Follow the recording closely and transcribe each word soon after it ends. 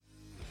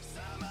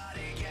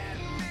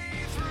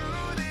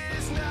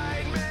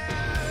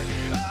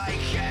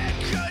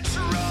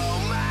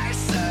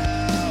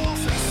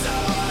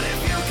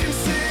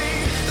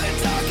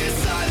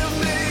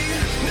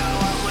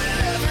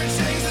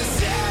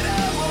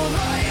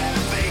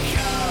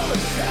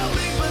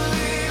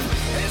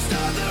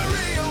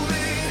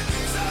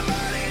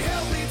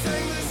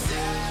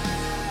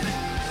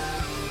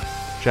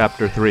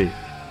Chapter 3.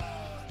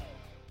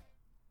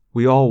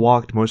 We all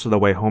walked most of the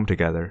way home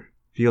together,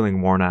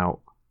 feeling worn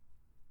out.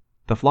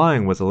 The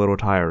flying was a little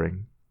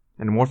tiring,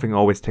 and morphing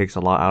always takes a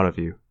lot out of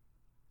you.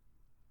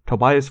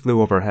 Tobias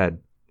flew overhead.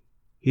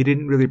 He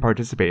didn't really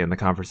participate in the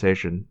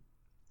conversation.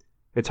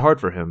 It's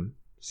hard for him.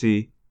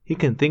 See, he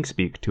can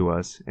think-speak to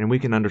us, and we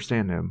can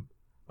understand him,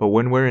 but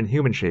when we're in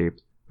human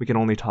shape, we can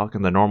only talk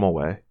in the normal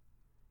way.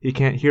 He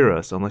can't hear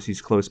us unless he's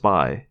close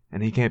by,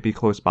 and he can't be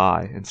close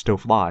by and still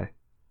fly.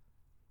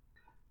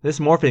 This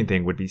morphing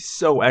thing would be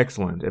so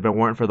excellent if it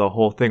weren't for the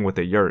whole thing with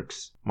the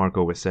Yeerks,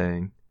 Marco was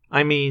saying.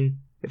 I mean,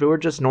 if it were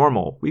just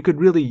normal, we could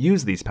really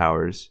use these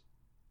powers.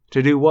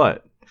 To do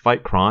what?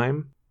 Fight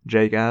crime?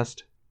 Jake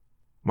asked.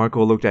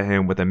 Marco looked at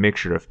him with a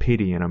mixture of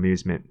pity and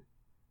amusement.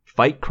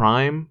 Fight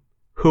crime?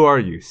 Who are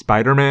you,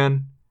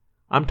 Spider-Man?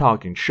 I'm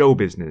talking show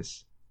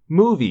business.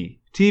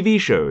 Movie, TV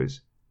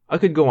shows. I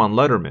could go on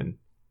Letterman.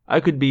 I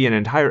could be an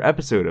entire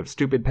episode of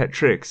Stupid Pet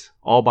Tricks,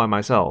 all by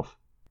myself.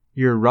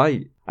 You're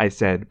right, I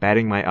said,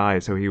 batting my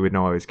eyes so he would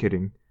know I was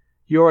kidding.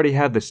 You already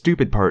have the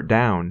stupid part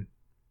down.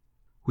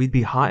 We'd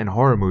be hot in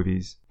horror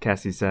movies,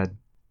 Cassie said.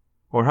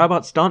 Or how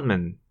about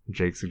stuntmen?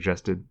 Jake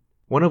suggested.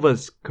 One of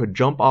us could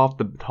jump off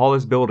the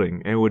tallest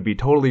building and it would be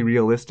totally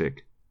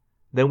realistic.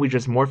 Then we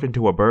just morph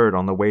into a bird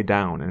on the way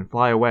down and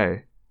fly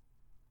away.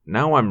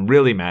 Now I'm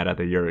really mad at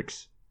the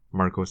Yeerks,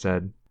 Marco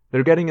said.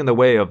 They're getting in the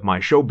way of my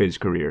showbiz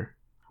career.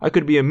 I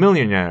could be a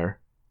millionaire.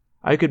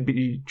 I could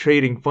be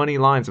trading funny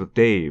lines with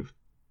Dave.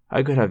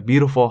 I could have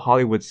beautiful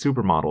Hollywood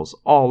supermodels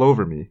all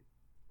over me.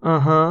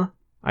 Uh-huh,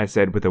 I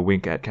said with a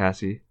wink at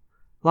Cassie.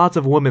 Lots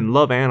of women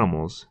love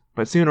animals,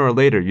 but sooner or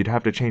later you'd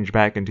have to change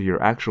back into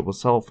your actual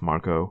self,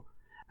 Marco.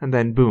 And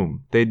then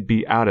boom, they'd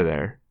be out of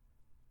there.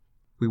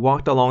 We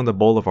walked along the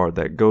boulevard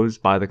that goes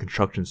by the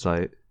construction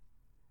site.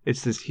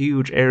 It's this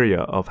huge area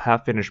of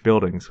half-finished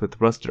buildings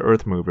with rusted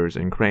earth movers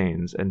and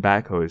cranes and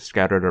backhoes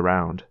scattered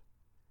around.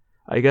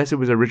 I guess it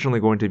was originally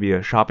going to be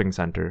a shopping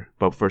center,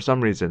 but for some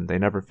reason they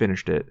never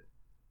finished it.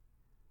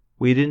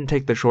 We didn't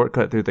take the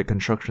shortcut through the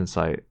construction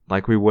site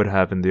like we would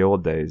have in the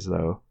old days,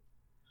 though.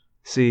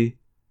 See,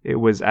 it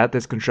was at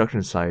this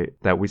construction site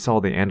that we saw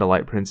the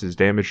Andalite Prince's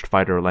damaged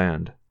fighter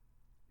land.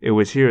 It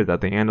was here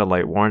that the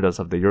Andalite warned us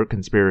of the Yeerk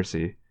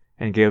conspiracy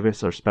and gave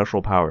us our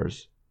special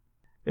powers.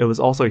 It was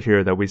also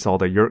here that we saw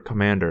the Yeerk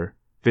commander,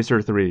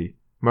 Visser III,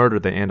 murder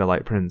the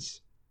Andalite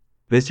Prince.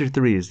 Visser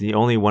III is the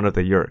only one of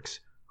the Yeerks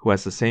who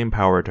has the same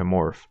power to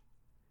morph.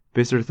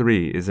 Visser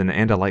III is an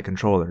Andalite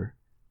controller,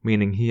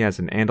 meaning he has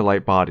an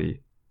Andalite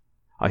body.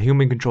 A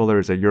human controller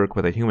is a Yeerk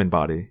with a human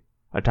body.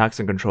 A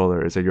Taxxon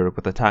controller is a Yeerk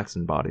with a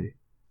Taxxon body.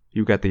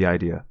 You get the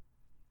idea.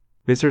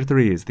 Visser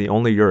III is the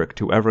only Yeerk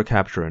to ever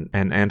capture an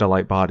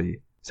Andalite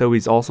body, so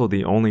he's also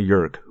the only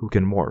Yeerk who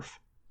can morph.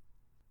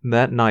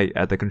 That night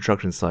at the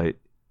construction site,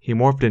 he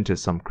morphed into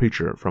some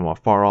creature from a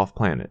far-off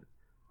planet.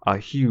 A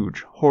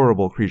huge,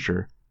 horrible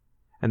creature.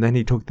 And then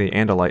he took the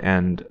Andalite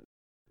and...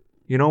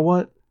 You know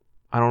what?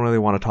 I don't really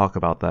want to talk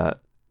about that.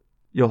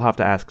 You'll have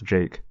to ask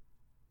Jake.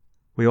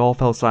 We all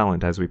fell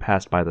silent as we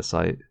passed by the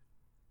site.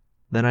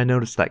 Then I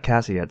noticed that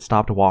Cassie had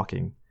stopped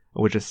walking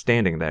and was just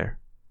standing there.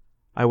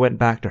 I went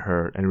back to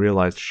her and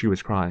realized she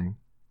was crying.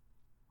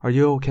 Are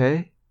you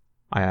okay?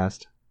 I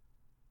asked.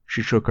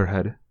 She shook her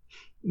head.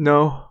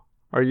 No.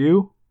 Are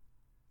you?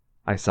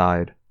 I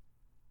sighed.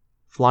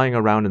 Flying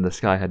around in the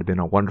sky had been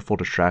a wonderful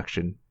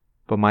distraction,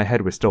 but my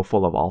head was still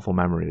full of awful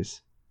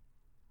memories.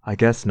 I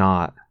guess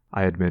not,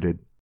 I admitted.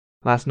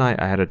 Last night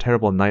I had a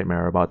terrible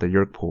nightmare about the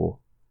Yeerk pool.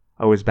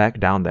 I was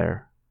back down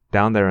there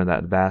in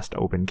that vast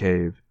open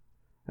cave,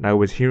 and I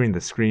was hearing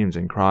the screams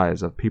and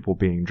cries of people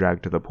being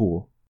dragged to the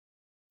pool.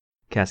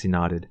 Cassie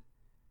nodded.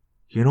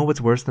 You know what's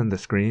worse than the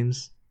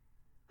screams?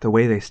 The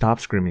way they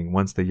stop screaming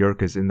once the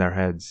Yeerk is in their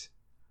heads.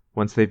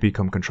 Once they've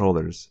become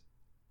controllers.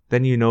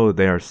 Then you know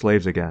they are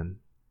slaves again.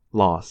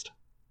 Lost.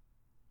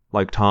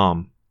 Like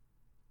Tom.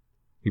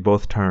 We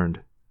both turned.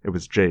 It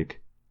was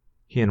Jake.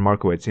 He and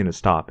Marco had seen us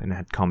stop and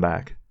had come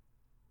back.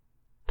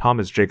 Tom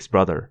is Jake's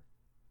brother.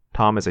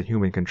 Tom is a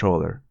human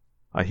controller.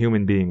 A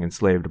human being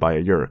enslaved by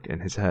a Yeerk in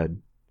his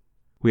head.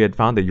 We had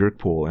found the Yeerk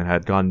pool and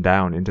had gone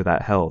down into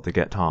that hell to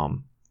get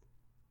Tom.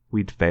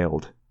 We'd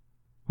failed.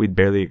 We'd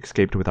barely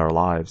escaped with our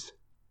lives.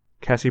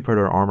 Cassie put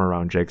her arm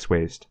around Jake's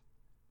waist.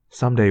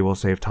 Someday we'll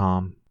save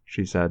Tom,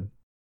 she said.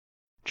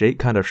 Jake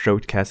kind of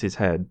stroked Cassie's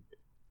head.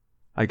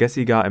 I guess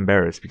he got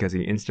embarrassed because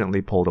he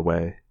instantly pulled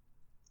away.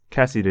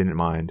 Cassie didn't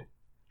mind.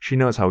 She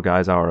knows how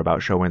guys are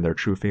about showing their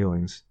true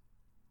feelings.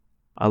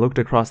 I looked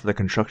across the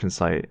construction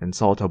site and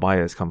saw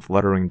Tobias come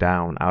fluttering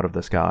down out of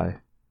the sky.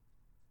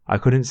 I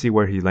couldn't see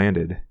where he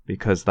landed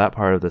because that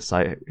part of the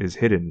site is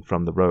hidden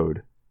from the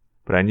road,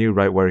 but I knew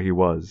right where he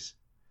was,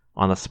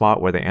 on the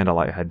spot where the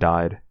Andalite had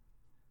died.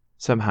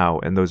 Somehow,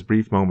 in those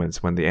brief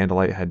moments when the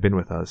Andalite had been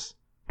with us,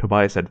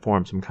 Tobias had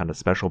formed some kind of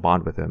special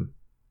bond with him.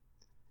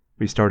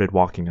 We started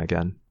walking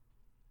again.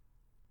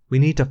 We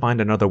need to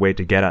find another way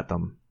to get at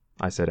them,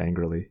 I said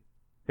angrily.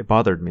 It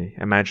bothered me,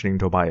 imagining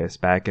Tobias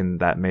back in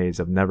that maze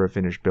of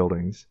never-finished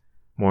buildings,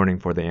 mourning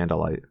for the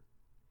Andalite.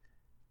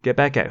 Get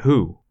back at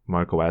who?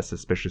 Marco asked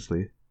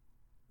suspiciously.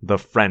 The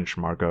French,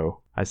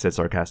 Marco, I said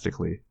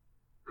sarcastically.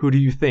 Who do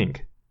you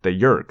think? The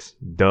Yeerks,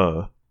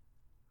 duh.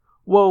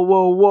 Whoa,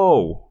 whoa,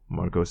 whoa,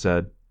 Marco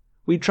said.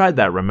 We tried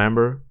that,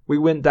 remember? We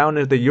went down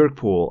into the Yeerk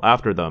pool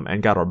after them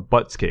and got our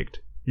butts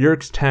kicked.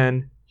 Yeerks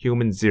 10,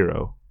 humans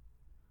 0.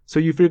 So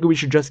you figure we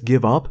should just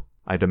give up?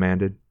 I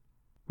demanded.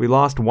 We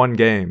lost one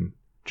game,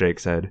 Jake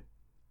said.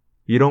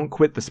 You don't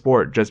quit the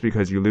sport just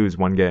because you lose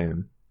one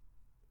game.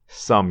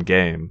 Some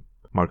game,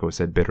 Marco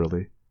said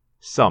bitterly.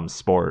 Some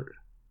sport.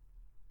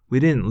 We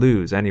didn't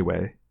lose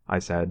anyway, I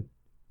said.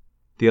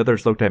 The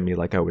others looked at me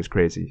like I was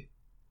crazy.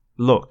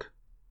 Look,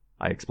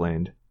 I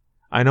explained.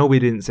 I know we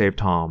didn't save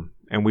Tom,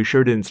 and we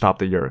sure didn't stop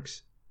the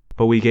Yeerks,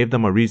 but we gave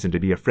them a reason to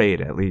be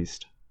afraid at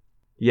least.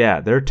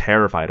 Yeah, they're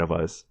terrified of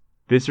us.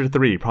 Visser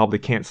 3 probably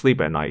can't sleep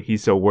at night,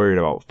 he's so worried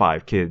about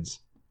 5 kids,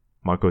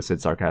 Marco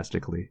said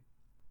sarcastically.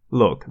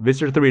 Look,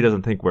 Visser 3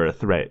 doesn't think we're a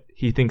threat,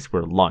 he thinks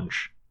we're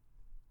lunch.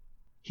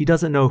 He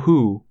doesn't know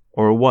who,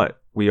 or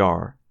what, we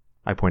are,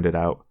 I pointed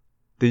out.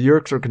 The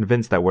Yeerks are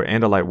convinced that we're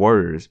Andalite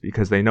warriors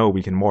because they know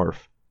we can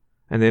morph,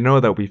 and they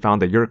know that we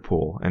found the Yeerk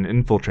pool and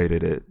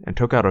infiltrated it and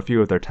took out a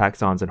few of their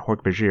taxons and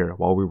Hork-Bajir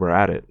while we were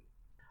at it.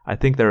 I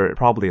think they're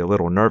probably a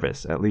little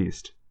nervous, at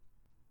least.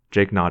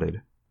 Jake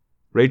nodded.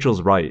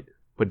 Rachel's right,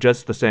 but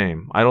just the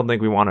same, I don't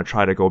think we want to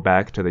try to go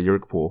back to the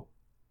Yeerk pool.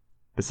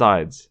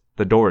 Besides,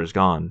 the door is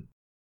gone.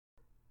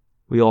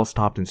 We all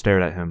stopped and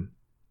stared at him.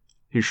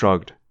 He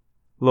shrugged.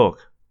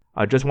 Look,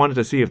 I just wanted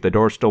to see if the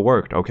door still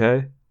worked,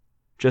 okay?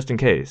 Just in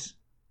case.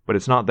 But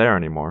it's not there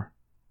anymore.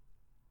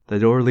 The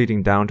door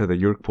leading down to the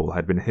Yeerk pool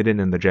had been hidden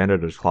in the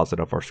janitor's closet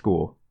of our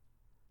school.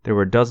 There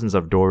were dozens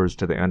of doors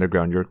to the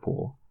underground Yeerk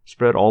pool,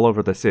 spread all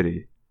over the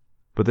city,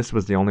 but this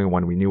was the only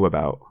one we knew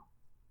about.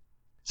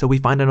 So we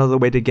find another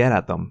way to get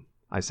at them,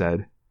 I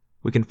said.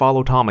 We can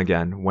follow Tom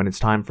again when it's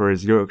time for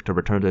his Yeerk to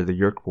return to the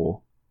Yeerk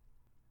pool.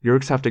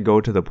 Yeerks have to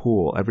go to the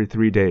pool every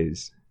 3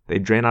 days. They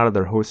drain out of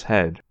their host's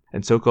head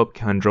and soak up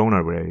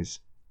Kandrona rays.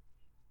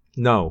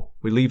 No,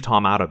 we leave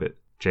Tom out of it,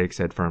 Jake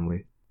said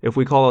firmly. If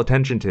we call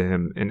attention to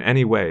him in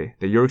any way,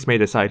 the Yeerks may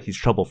decide he's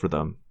trouble for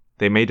them.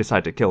 They may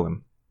decide to kill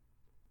him.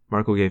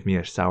 Marco gave me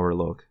a sour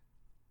look.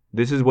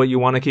 This is what you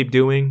want to keep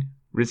doing?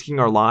 Risking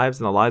our lives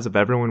and the lives of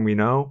everyone we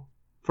know?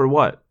 For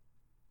what?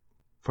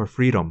 For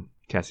freedom,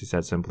 Cassie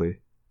said simply.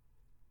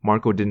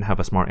 Marco didn't have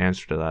a smart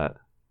answer to that.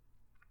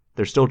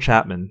 There's still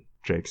Chapman,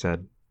 Jake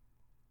said.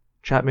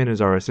 Chapman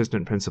is our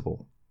assistant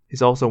principal.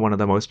 He's also one of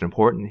the most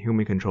important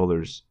human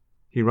controllers.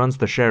 He runs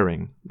the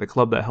Sharing, the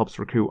club that helps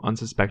recruit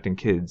unsuspecting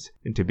kids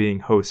into being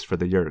hosts for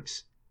the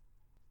Yeerks.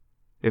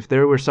 If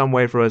there were some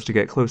way for us to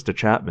get close to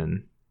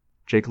Chapman,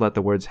 Jake let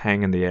the words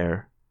hang in the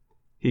air.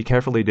 He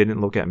carefully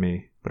didn't look at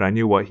me, but I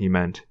knew what he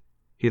meant.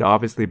 He'd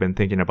obviously been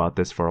thinking about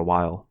this for a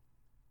while.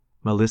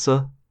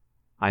 Melissa?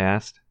 I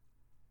asked.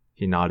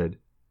 He nodded.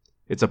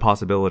 It's a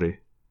possibility.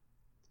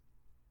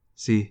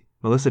 See,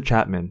 Melissa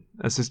Chapman,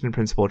 Assistant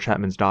Principal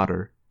Chapman's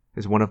daughter,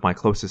 is one of my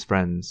closest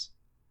friends.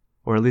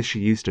 Or at least she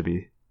used to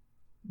be.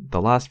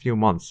 The last few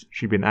months,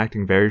 she'd been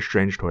acting very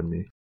strange toward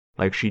me,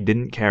 like she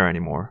didn't care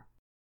anymore.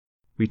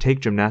 We take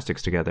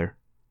gymnastics together.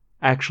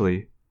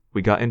 Actually,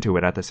 we got into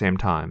it at the same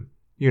time.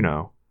 You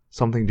know,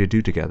 something to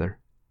do together.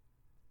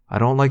 I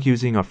don't like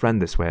using a friend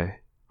this way,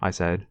 I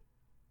said.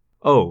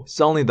 Oh,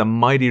 suddenly the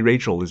mighty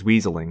Rachel is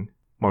weaseling,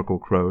 Marco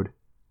crowed.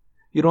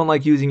 You don't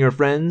like using your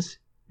friends?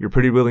 You're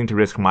pretty willing to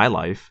risk my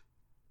life.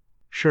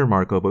 Sure,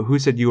 Marco, but who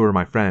said you were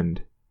my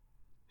friend?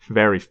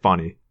 Very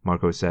funny,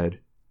 Marco said.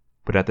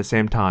 But at the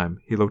same time,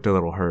 he looked a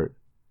little hurt.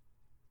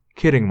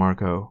 Kidding,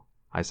 Marco,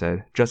 I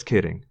said. Just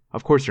kidding.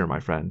 Of course you're my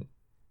friend.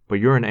 But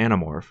you're an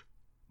Animorph.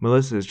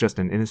 Melissa is just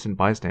an innocent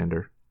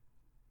bystander.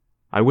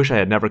 I wish I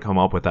had never come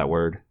up with that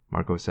word,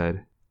 Marco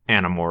said.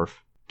 Animorph.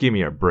 Give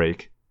me a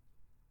break.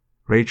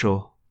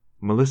 Rachel,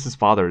 Melissa's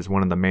father is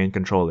one of the main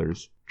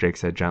controllers, Jake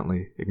said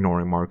gently,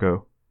 ignoring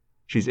Marco.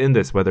 She's in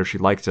this whether she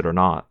likes it or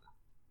not.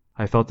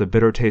 I felt a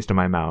bitter taste in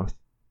my mouth.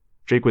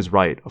 Jake was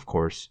right, of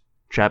course.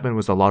 Chapman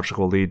was the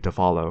logical lead to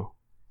follow,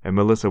 and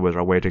Melissa was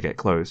our way to get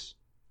close.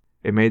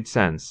 It made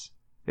sense.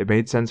 It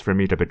made sense for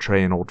me to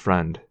betray an old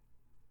friend.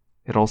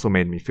 It also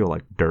made me feel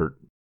like dirt.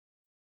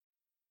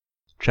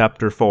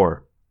 Chapter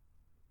 4.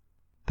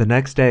 The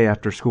next day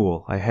after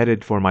school, I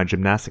headed for my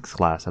gymnastics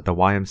class at the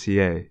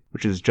YMCA,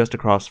 which is just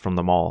across from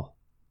the mall.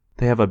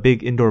 They have a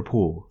big indoor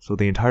pool, so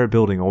the entire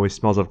building always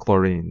smells of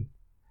chlorine,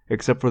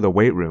 except for the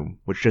weight room,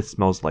 which just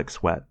smells like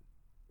sweat.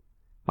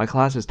 My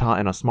class is taught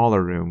in a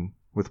smaller room,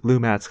 with blue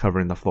mats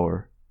covering the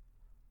floor.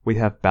 We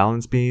have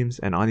balance beams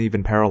and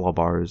uneven parallel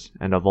bars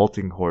and a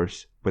vaulting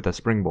horse with a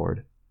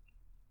springboard.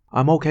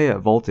 I'm okay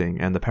at vaulting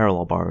and the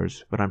parallel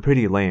bars, but I'm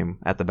pretty lame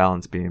at the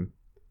balance beam.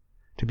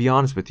 To be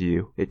honest with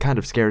you, it kind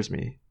of scares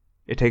me.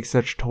 It takes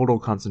such total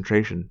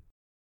concentration.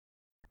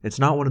 It's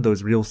not one of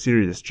those real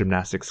serious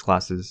gymnastics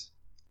classes.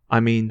 I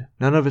mean,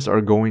 none of us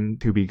are going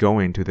to be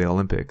going to the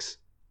Olympics.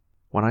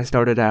 When I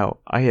started out,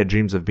 I had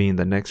dreams of being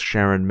the next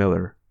Sharon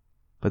Miller.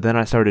 But then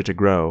I started to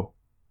grow.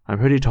 I'm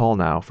pretty tall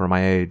now for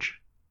my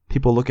age.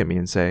 People look at me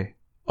and say,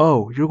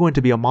 "Oh, you're going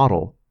to be a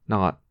model,"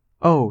 not,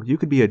 "Oh, you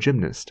could be a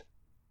gymnast."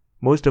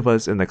 Most of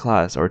us in the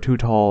class are too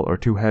tall or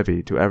too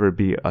heavy to ever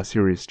be a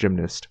serious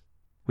gymnast.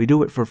 We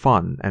do it for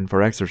fun and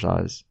for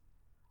exercise.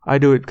 I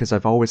do it because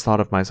I've always thought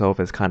of myself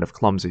as kind of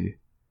clumsy.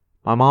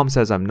 My mom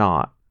says I'm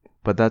not,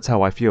 but that's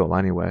how I feel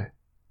anyway.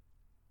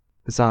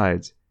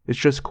 Besides, it's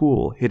just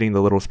cool hitting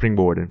the little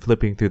springboard and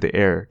flipping through the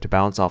air to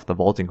bounce off the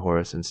vaulting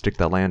horse and stick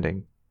the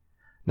landing.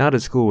 Not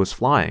as cool as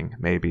flying,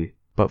 maybe,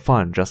 but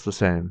fun just the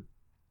same.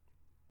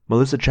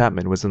 Melissa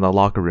Chapman was in the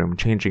locker room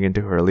changing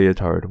into her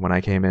leotard when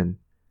I came in.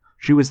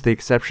 She was the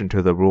exception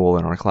to the rule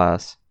in our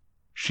class.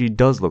 She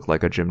does look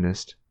like a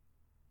gymnast.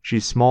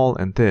 She's small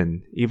and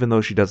thin, even though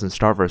she doesn't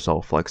starve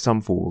herself like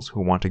some fools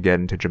who want to get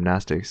into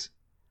gymnastics.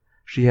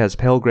 She has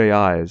pale gray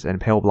eyes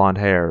and pale blonde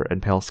hair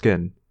and pale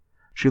skin.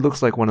 She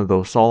looks like one of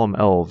those solemn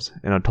elves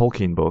in a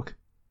Tolkien book.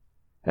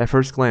 At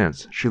first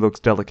glance, she looks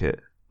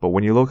delicate, but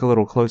when you look a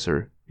little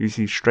closer, you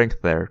see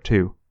strength there,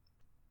 too.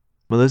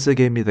 Melissa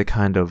gave me the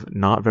kind of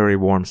not very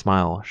warm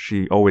smile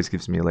she always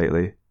gives me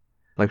lately,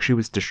 like she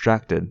was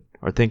distracted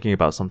or thinking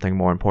about something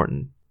more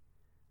important.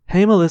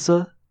 "Hey,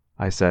 Melissa,"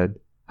 I said.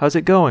 "How's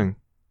it going?"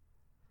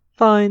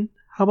 "Fine.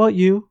 How about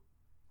you?"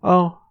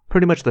 "Oh,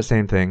 pretty much the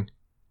same thing."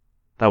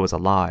 That was a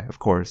lie, of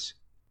course.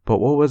 But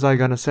what was I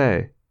gonna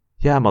say?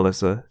 "Yeah,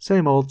 Melissa,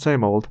 same old,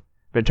 same old.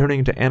 Been turning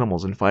into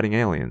animals and fighting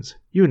aliens.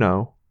 You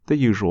know, the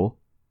usual."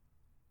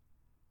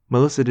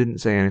 Melissa didn't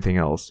say anything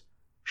else.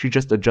 She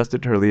just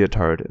adjusted her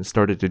leotard and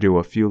started to do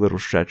a few little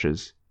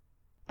stretches.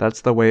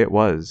 That's the way it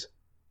was.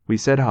 We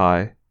said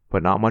hi,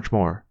 but not much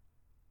more.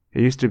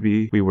 It used to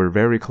be we were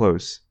very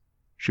close.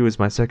 She was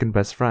my second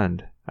best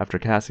friend, after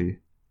Cassie.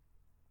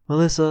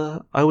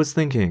 "Melissa, I was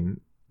thinking,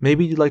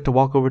 maybe you'd like to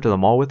walk over to the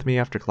mall with me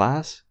after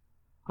class?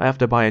 I have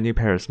to buy a new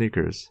pair of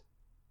sneakers."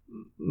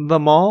 "The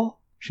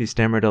mall?" She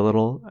stammered a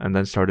little and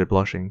then started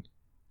blushing.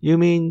 "You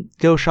mean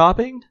go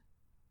shopping?"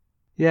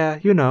 "Yeah,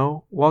 you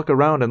know, walk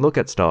around and look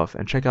at stuff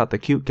and check out the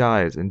cute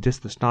guys and diss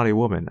the snotty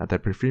woman at the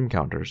perfume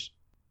counters."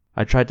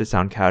 I tried to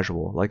sound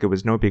casual, like it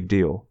was no big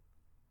deal.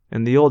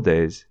 In the old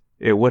days,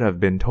 it would have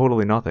been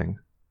totally nothing,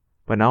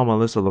 but now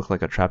Melissa looked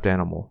like a trapped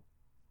animal.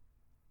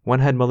 When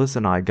had Melissa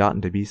and I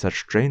gotten to be such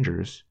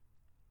strangers?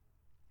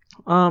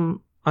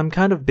 I'm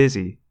kind of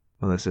busy,"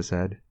 Melissa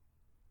said.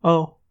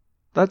 "Oh,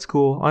 that's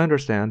cool, I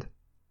understand."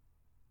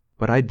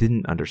 But I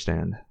didn't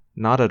understand.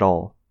 Not at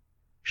all.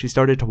 She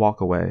started to walk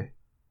away.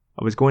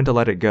 I was going to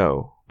let it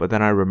go, but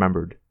then I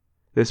remembered.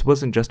 This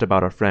wasn't just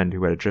about a friend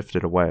who had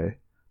drifted away.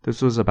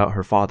 This was about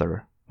her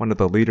father, one of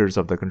the leaders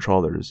of the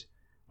controllers,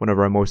 one of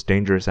our most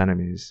dangerous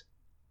enemies.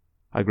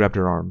 I grabbed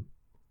her arm.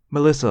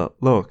 "Melissa,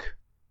 look.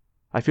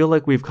 I feel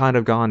like we've kind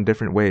of gone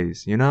different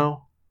ways, you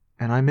know?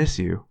 And I miss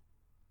you."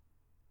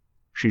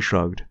 She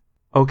shrugged.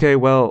 "Okay,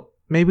 well,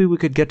 maybe we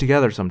could get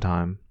together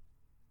sometime."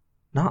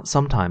 "Not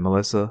sometime,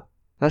 Melissa.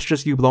 That's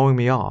just you blowing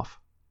me off.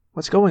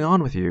 What's going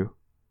on with you?"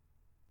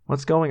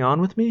 "What's going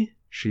on with me?"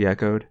 she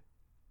echoed.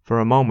 For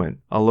a moment,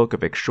 a look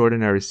of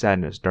extraordinary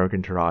sadness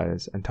darkened her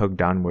eyes and tugged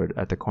downward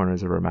at the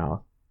corners of her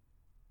mouth.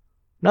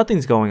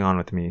 "Nothing's going on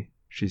with me,"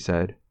 she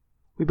said.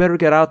 "We better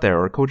get out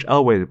there or Coach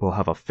Elway will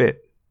have a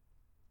fit."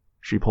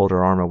 She pulled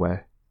her arm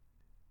away.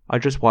 I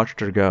just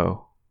watched her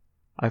go.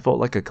 I felt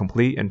like a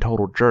complete and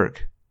total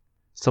jerk.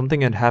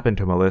 Something had happened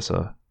to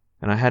Melissa,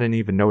 and I hadn't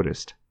even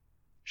noticed.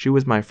 She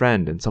was my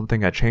friend and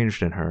something had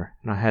changed in her,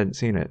 and I hadn't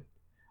seen it.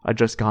 I'd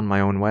just gone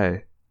my own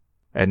way.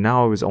 And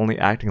now I was only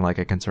acting like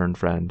a concerned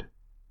friend.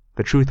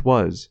 The truth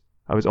was,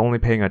 I was only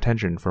paying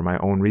attention for my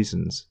own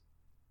reasons.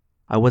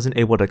 I wasn't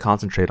able to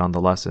concentrate on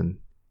the lesson.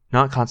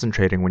 Not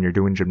concentrating when you're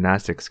doing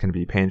gymnastics can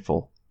be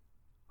painful.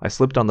 I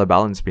slipped on the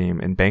balance beam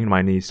and banged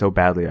my knee so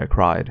badly I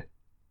cried.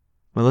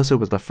 Melissa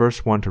was the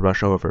first one to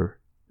rush over,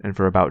 and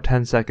for about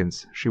 10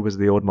 seconds she was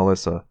the old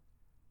Melissa.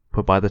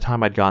 But by the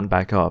time I'd gotten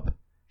back up,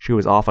 she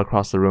was off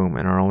across the room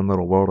in her own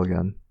little world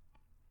again.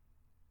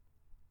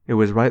 It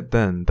was right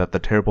then that the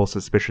terrible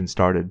suspicion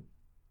started.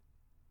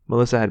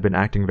 Melissa had been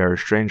acting very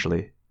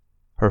strangely.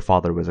 Her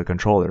father was a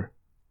controller.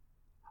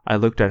 I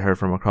looked at her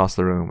from across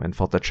the room and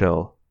felt a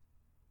chill.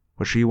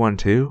 Was she one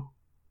too?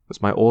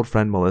 Was my old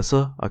friend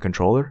Melissa a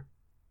controller?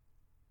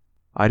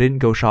 I didn't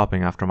go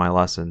shopping after my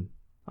lesson.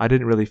 I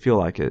didn't really feel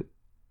like it.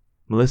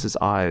 Melissa's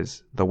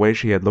eyes, the way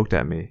she had looked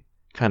at me,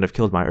 kind of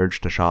killed my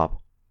urge to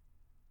shop.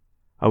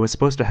 I was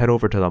supposed to head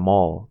over to the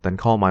mall, then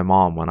call my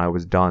mom when I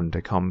was done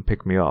to come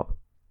pick me up.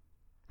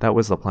 That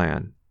was the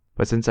plan,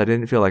 but since I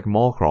didn't feel like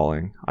mall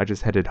crawling, I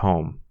just headed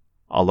home,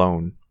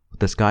 alone, with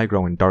the sky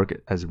growing dark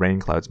as rain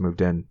clouds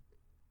moved in.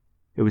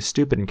 It was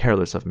stupid and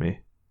careless of me,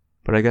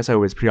 but I guess I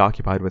was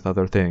preoccupied with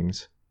other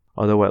things,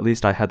 although at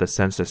least I had the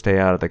sense to stay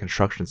out of the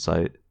construction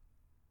site.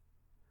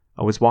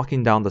 I was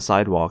walking down the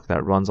sidewalk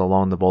that runs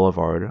along the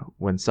boulevard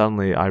when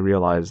suddenly I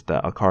realized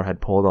that a car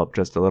had pulled up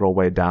just a little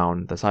way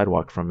down the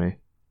sidewalk from me.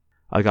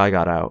 A guy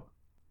got out.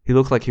 He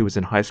looked like he was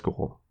in high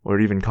school, or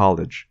even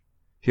college.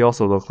 He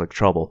also looked like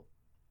trouble.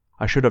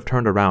 I should have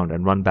turned around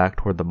and run back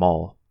toward the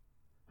mall.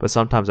 But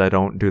sometimes I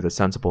don't do the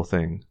sensible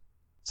thing.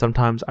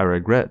 Sometimes I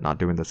regret not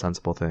doing the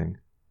sensible thing.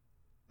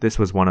 This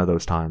was one of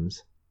those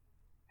times.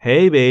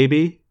 "Hey,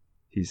 baby,"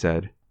 he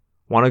said.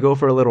 Want to go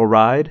for a little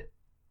ride?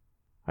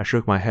 I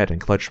shook my head and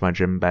clutched my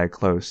gym bag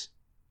close.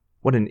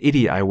 What an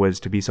idiot I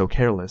was to be so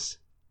careless.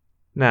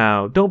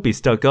 Now, don't be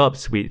stuck up,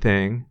 sweet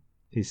thing,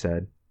 he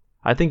said.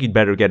 I think you'd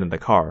better get in the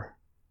car.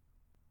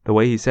 The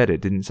way he said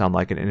it didn't sound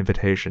like an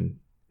invitation.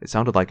 It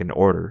sounded like an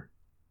order.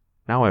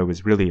 Now I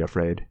was really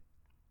afraid.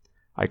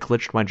 I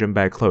clutched my gym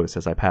bag close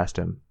as I passed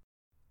him.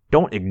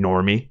 Don't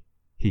ignore me,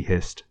 he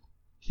hissed.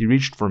 He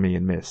reached for me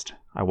and missed.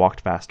 I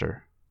walked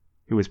faster.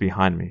 He was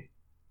behind me.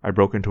 I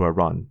broke into a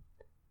run.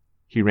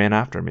 He ran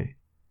after me.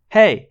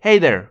 Hey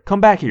there,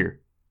 come back here.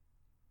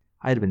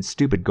 I had been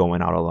stupid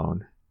going out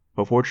alone,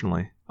 but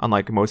fortunately,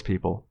 unlike most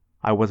people,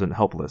 I wasn't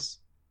helpless.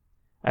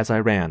 As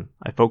I ran,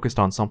 I focused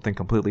on something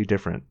completely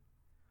different.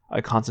 I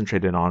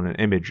concentrated on an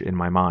image in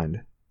my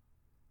mind.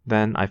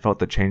 Then I felt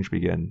the change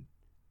begin.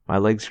 My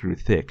legs grew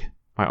thick.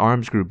 My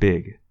arms grew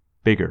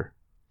bigger.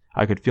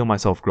 I could feel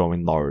myself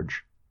growing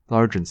large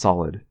and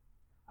solid.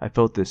 I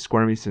felt this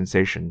squirmy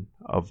sensation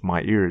of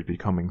my ears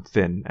becoming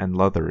thin and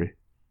leathery.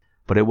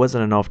 But it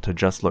wasn't enough to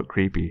just look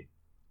creepy.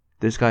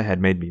 This guy had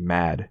made me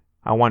mad.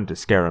 I wanted to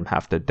scare him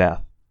half to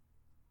death.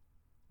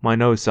 My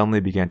nose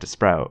suddenly began to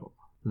sprout.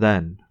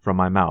 Then, from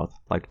my mouth,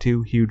 like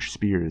two huge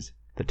spears,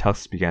 the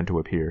tusks began to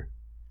appear.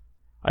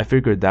 I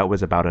figured that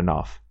was about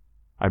enough.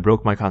 I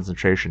broke my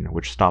concentration,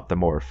 which stopped the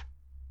morph.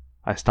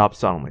 I stopped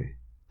suddenly.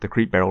 The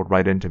creep barreled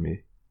right into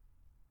me.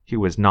 He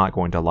was not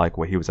going to like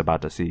what he was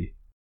about to see.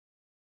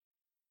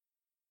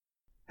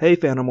 Hey,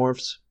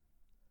 Phantomorphs.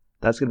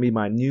 That's going to be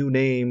my new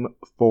name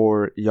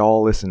for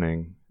y'all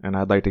listening, and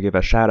I'd like to give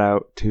a shout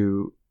out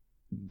to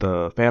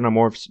the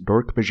Phantomorphs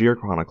Dork-Bajir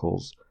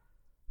Chronicles.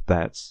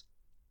 That's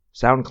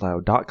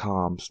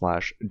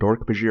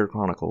soundcloud.com/Dork-Bajir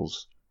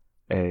Chronicles,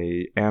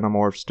 a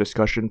Animorphs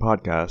discussion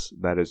podcast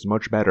that is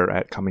much better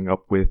at coming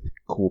up with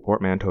cool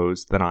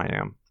portmanteaus than I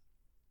am.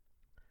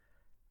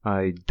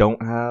 I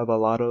don't have a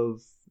lot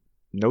of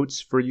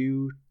notes for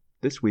you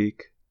this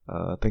week.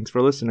 Thanks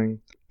for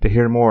listening. To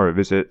hear more,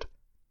 visit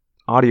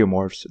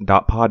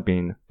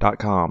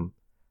audiomorphs.podbean.com.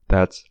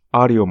 That's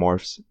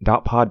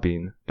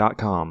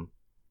audiomorphs.podbean.com.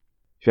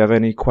 If you have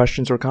any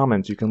questions or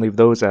comments, you can leave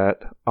those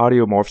at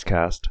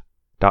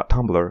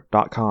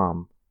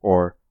audiomorphscast.tumblr.com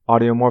or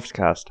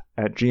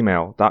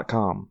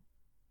audiomorphscast@gmail.com.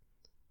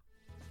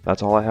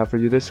 That's all I have for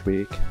you this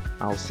week.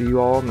 I'll see you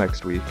all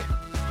next week.